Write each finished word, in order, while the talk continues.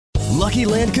Lucky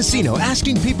Land Casino,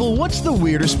 asking people, what's the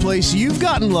weirdest place you've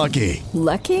gotten lucky?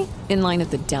 Lucky? In line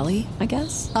at the deli, I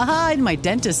guess? Aha, in my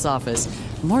dentist's office.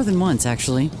 More than once,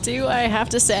 actually. Do I have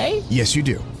to say? Yes, you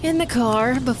do. In the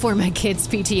car before my kids'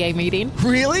 PTA meeting.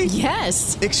 Really?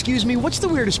 Yes. Excuse me, what's the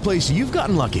weirdest place you've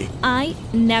gotten lucky? I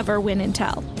never win and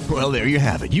tell. Well, there you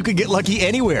have it. You can get lucky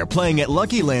anywhere, playing at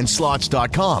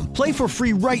LuckyLandSlots.com. Play for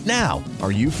free right now.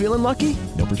 Are you feeling lucky?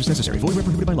 No purchase necessary. Void where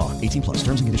prohibited by law. 18 plus.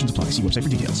 Terms and conditions apply. See website for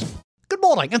details. Good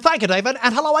morning, and thank you, David,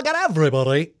 and hello again,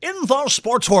 everybody, in the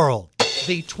sports world.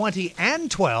 The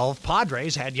 20-12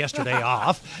 Padres had yesterday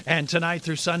off, and tonight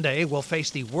through Sunday will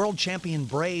face the world champion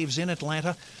Braves in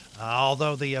Atlanta.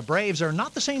 Although the Braves are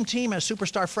not the same team as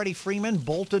superstar Freddie Freeman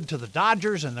bolted to the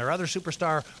Dodgers, and their other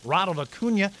superstar, Ronald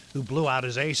Acuna, who blew out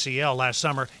his ACL last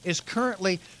summer, is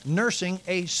currently nursing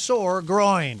a sore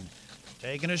groin.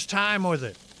 Taking his time with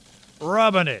it,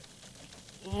 rubbing it,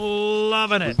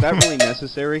 loving it. Is that really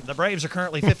necessary? The Braves are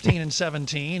currently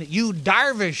 15-17. Yu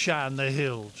Darvish on the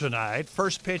hill tonight.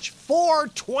 First pitch,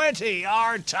 4:20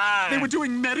 our time. They were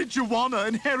doing marijuana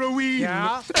and heroin.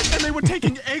 Yeah? And they were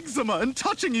taking eczema and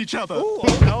touching each other. Ooh,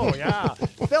 oh no, yeah.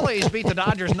 Phillies beat the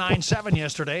Dodgers 9-7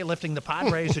 yesterday, lifting the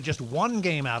Padres to just one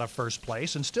game out of first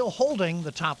place and still holding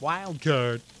the top wild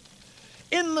card.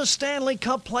 In the Stanley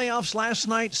Cup playoffs last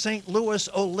night, St. Louis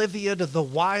Olivia to the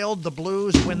Wild. The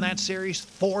Blues win that series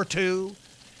 4-2.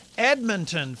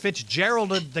 Edmonton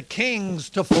Fitzgeralded the Kings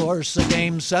to force a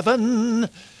Game 7.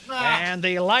 And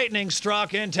the Lightning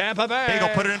struck in Tampa Bay. Hagel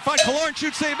put it in front. Killorn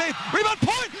shoots, save made. Rebound,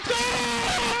 point! Goal!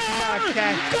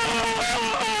 Okay. Goal!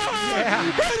 Yeah.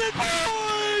 Brandon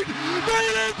Point!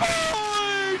 Brandon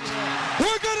Point!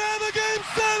 We're going to have a Game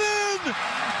 7!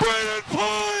 Brandon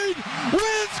Point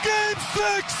wins Game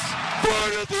 6!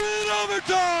 4-3 in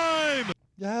overtime!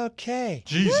 Okay.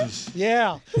 Jesus.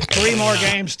 Yeah. 3 more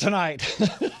games tonight.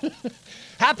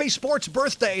 Happy sports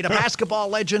birthday to basketball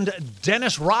legend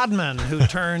Dennis Rodman, who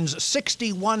turns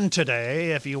 61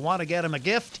 today. If you want to get him a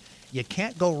gift, you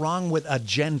can't go wrong with a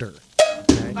gender.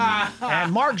 Okay?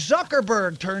 And Mark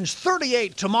Zuckerberg turns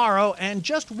 38 tomorrow. And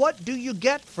just what do you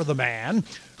get for the man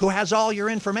who has all your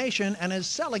information and is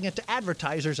selling it to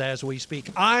advertisers as we speak?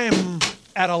 I'm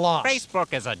at a loss.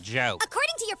 Facebook is a joke.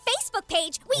 According to your Facebook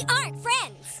page, we aren't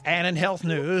friends. And in health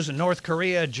news, North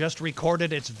Korea just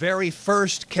recorded its very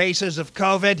first cases of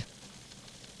COVID.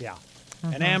 Yeah.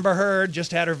 And Amber Heard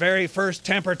just had her very first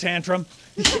temper tantrum.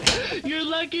 You're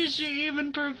lucky she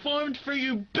even performed for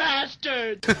you,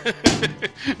 bastard!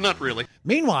 Not really.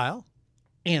 Meanwhile,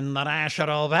 in the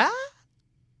National Val.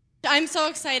 I'm so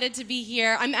excited to be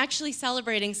here. I'm actually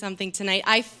celebrating something tonight.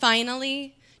 I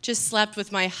finally just slept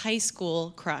with my high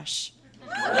school crush.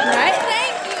 Right?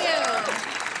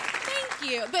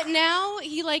 Thank you. But now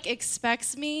he,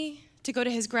 expects me to go to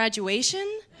his graduation.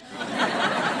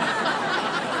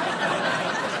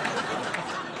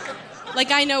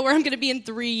 I know where I'm going to be in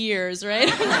 3 years, right?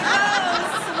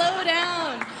 Oh, slow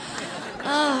down.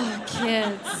 Oh,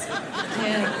 kids.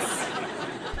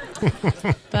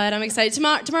 But I'm excited.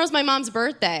 Tomorrow's my mom's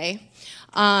birthday.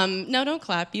 No, don't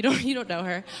clap. You don't know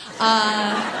her.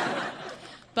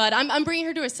 But I'm bringing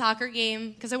her to a soccer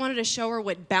game because I wanted to show her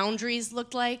what boundaries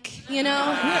looked like, you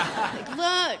know?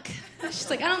 Look. She's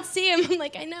like, I don't see him. I'm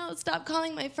like, I know. Stop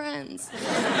calling my friends.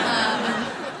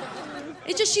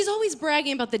 She's always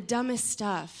bragging about the dumbest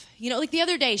stuff. The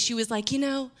other day, she was like,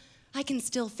 I can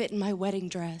still fit in my wedding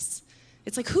dress.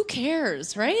 It's like, who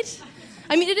cares, right?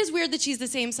 I mean, it is weird that she's the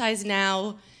same size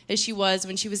now as she was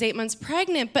when she was 8 months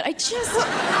pregnant, but I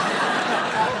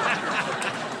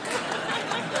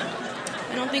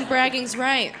don't think bragging's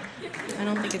right. I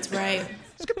don't think it's right.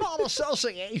 Basketball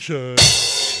Association.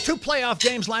 2 playoff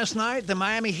games last night. The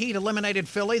Miami Heat eliminated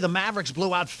Philly. The Mavericks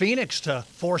blew out Phoenix to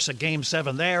force a Game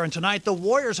 7 there. And tonight, the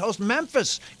Warriors host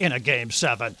Memphis in a Game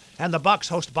 7. And the Bucks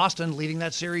host Boston, leading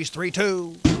that series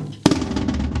 3-2.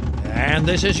 And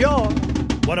this is your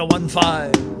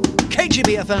 101.5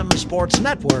 KGB-FM Sports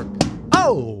Network.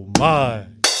 Oh, my.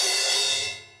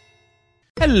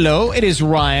 Hello, it is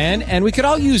Ryan, and we could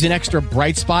all use an extra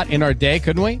bright spot in our day,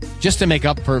 couldn't we? Just to make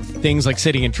up for things like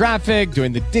sitting in traffic,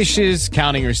 doing the dishes,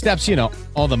 counting your steps,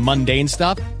 all the mundane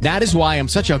stuff. That is why I'm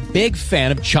such a big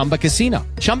fan of Chumba Casino.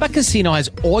 Chumba Casino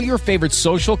has all your favorite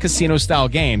social casino-style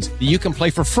games that you can play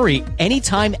for free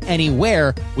anytime,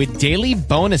 anywhere with daily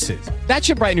bonuses. That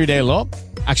should brighten your day a little.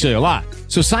 Actually, a lot.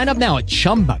 So sign up now at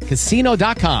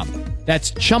ChumbaCasino.com.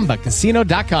 That's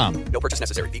ChumbaCasino.com. No purchase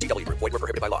necessary. VGW Group. Void where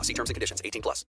prohibited by law. See terms and conditions. 18+.